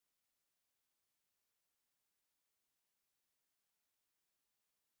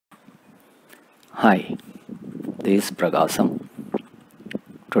Hi, this is Pragasam.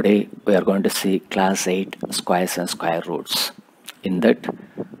 Today we are going to see class 8 squares and square roots. In that,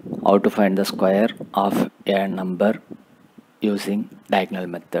 how to find the square of a number using diagonal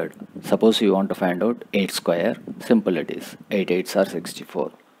method. Suppose you want to find out 8 square, simple it is. 8 8s are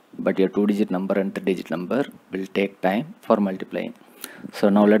 64. But your 2-digit number and 3-digit number will take time for multiplying. So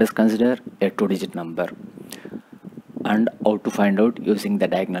now let us consider a 2-digit number. And how to find out using the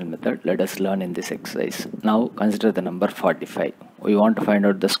diagonal method, let us learn in this exercise. Now consider the number 45. We want to find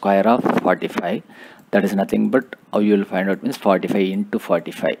out the square of 45. That is nothing but how you will find out means 45 into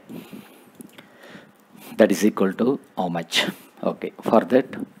 45. That is equal to how much? Okay, for that,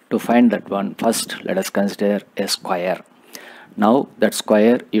 to find that one, first let us consider a square. Now that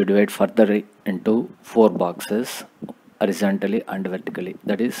square you divide further into 4 boxes, horizontally and vertically.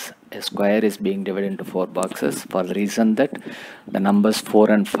 That is, a square is being divided into 4 boxes for the reason that the numbers 4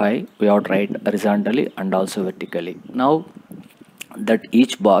 and 5 we have to write horizontally and also vertically. Now that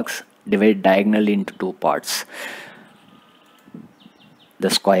each box divide diagonally into 2 parts. The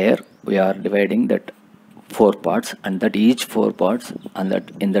square we are dividing that 4 parts, and that each 4 parts, and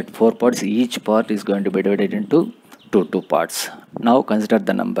that in that 4 parts each part is going to be divided into two parts. Now consider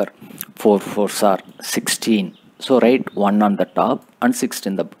the number 4 4s are 16. So write 1 on the top and 6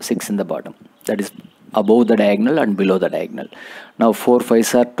 in the bottom. That is above the diagonal and below the diagonal. Now 4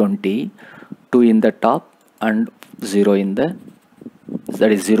 5s are 20, 2 in the top and 0 in the,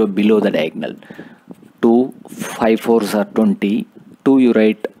 that is 0 below the diagonal. 2 5 4s are 20, 2 you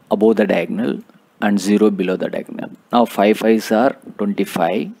write above the diagonal and 0 below the diagonal. Now 5 5s are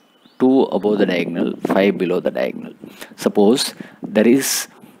 25, 2 above the diagonal, 5 below the diagonal. Suppose there is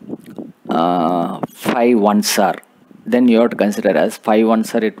 5 ones are, then you have to consider as 5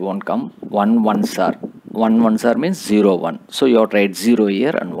 ones are, it won't come. 1 ones are, 1 ones are means 0 1. So you have to write 0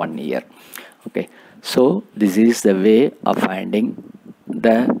 here and 1 here. Okay, so this is the way of finding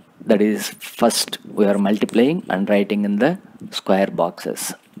the, that is, first we are multiplying and writing in the square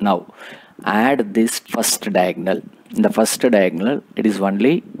boxes. Now add this first diagonal. In the first diagonal it is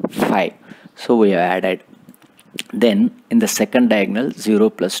only 5, so we have added. Then in the second diagonal 0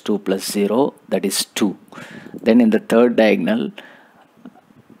 plus 2 plus 0, that is 2. Then in the third diagonal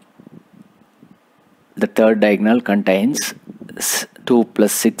contains 2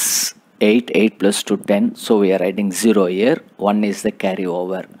 plus 6 8, 8 plus 2 10, so we are writing 0 here. 1 is the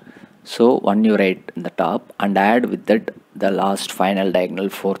carryover, so 1 you write in the top and add with that the last final diagonal,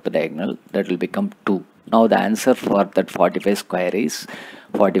 fourth diagonal, that will become 2. Now the answer for that 45 square is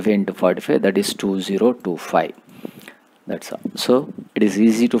 45 into 45, that is 2025. That's all. So it is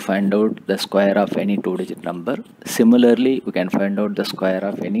easy to find out the square of any 2-digit number. Similarly, we can find out the square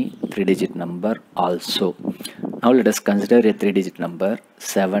of any 3-digit number also. Now let us consider a 3-digit number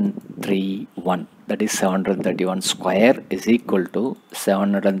 731. That is 731 square is equal to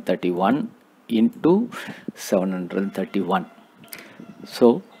 731 into 731.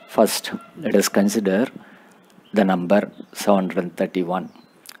 So first let us consider the number 731.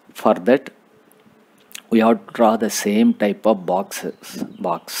 For that we have to draw the same type of boxes.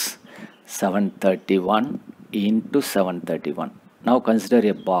 Box 731 into 731. Now consider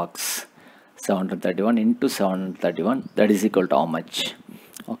a box 731 into 731, that is equal to how much?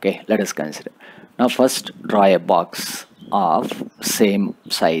 Okay, let us consider. Now first draw a box of same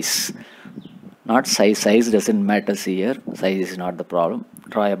size. Not size doesn't matter here, size is not the problem.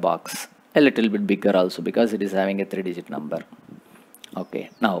 Draw a box a little bit bigger also because it is having a 3-digit number. Okay,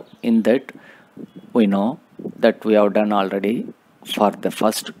 now in that we know that we have done already for the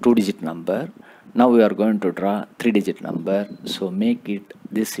first 2-digit number. Now we are going to draw 3-digit number, so make it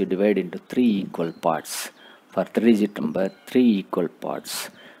this, you divide into 3 equal parts. For 3-digit number, 3 equal parts.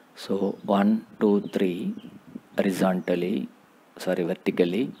 So 1 2 3 vertically,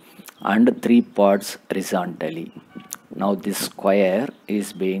 and 3 parts horizontally. Now this square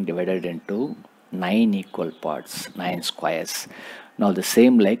is being divided into 9 equal parts, 9 squares. Now the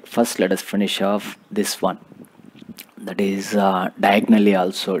same, like first let us finish off this one, that is diagonally,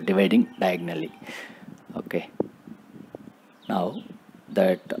 also dividing diagonally. Okay, now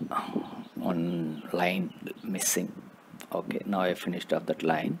that one line missing. Okay, now I finished off that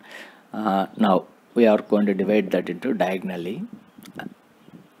line. Now we are going to divide that into diagonally.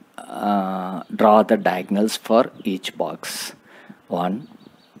 Draw the diagonals for each box. 1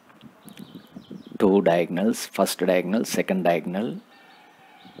 2 diagonals, first diagonal, second diagonal,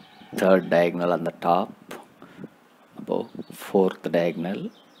 third diagonal on the top, above, fourth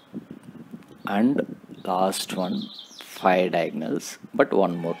diagonal, and last one 5 diagonals, but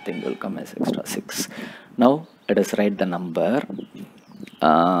one more thing will come as extra 6. Now let us write the number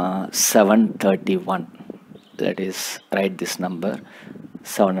 731. That is, write this number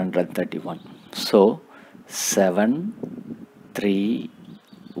 731. So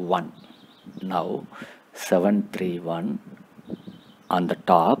 731. Now 731 on the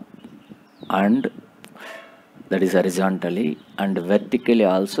top, and that is horizontally, and vertically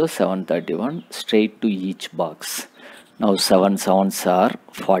also 731 straight to each box. Now 7 sevens are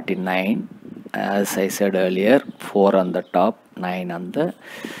 49. As I said earlier, 4 on the top, 9 on the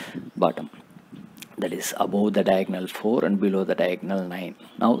bottom. That is above the diagonal 4 and below the diagonal 9.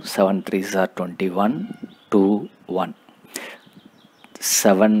 Now 7 threes are 21, 2, 1.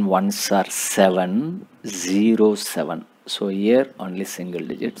 7 ones are 7, 0, 7. So here only single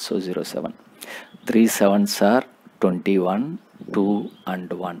digit, so 0, 7. 3 sevens are 21, 2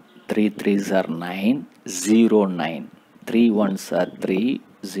 and 1. 3 threes are 9, 0, 9. 3 ones are 3,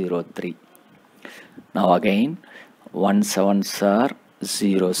 0, 3. Now again 1 sevens are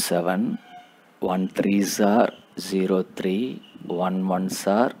 0, 7. 1 threes are 0, 3. 1 ones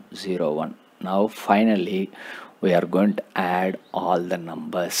are 0, 1. Now finally we are going to add all the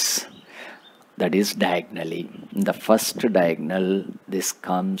numbers, that is diagonally. In the first diagonal this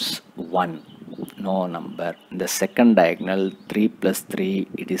comes 1, no number. In the second diagonal 3 plus 3,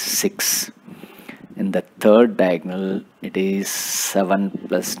 it is 6. In the third diagonal it is 7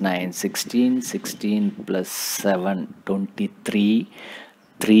 plus 9, 16. 16 plus 7, 23.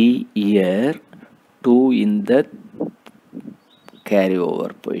 3 here, 2 in the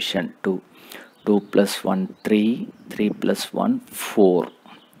carryover position, 2. 2 plus 1, 3. 3 plus 1, 4.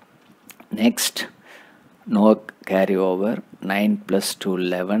 Next, no carryover. 9 plus 2,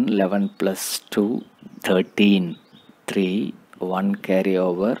 11. 11 plus 2, 13. 3. 1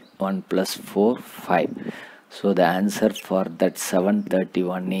 carryover. 1 plus 4, 5. So the answer for that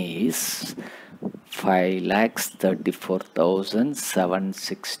 731 is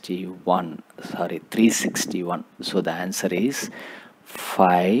 5,34,761. Sorry, 361. So the answer is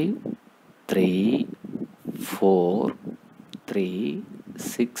 5, 3, 4, 3,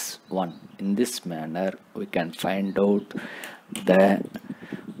 6, 1. In this manner we can find out the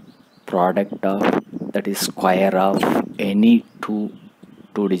product of, that is square of, any two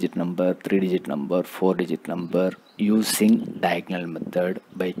digit number, 3 digit number, 4 digit number using diagonal method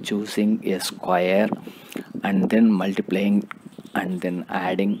by choosing a square and then multiplying and then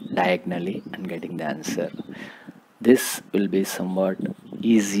adding diagonally and getting the answer. This will be somewhat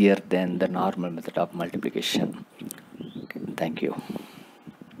easier than the normal method of multiplication. Okay, thank you.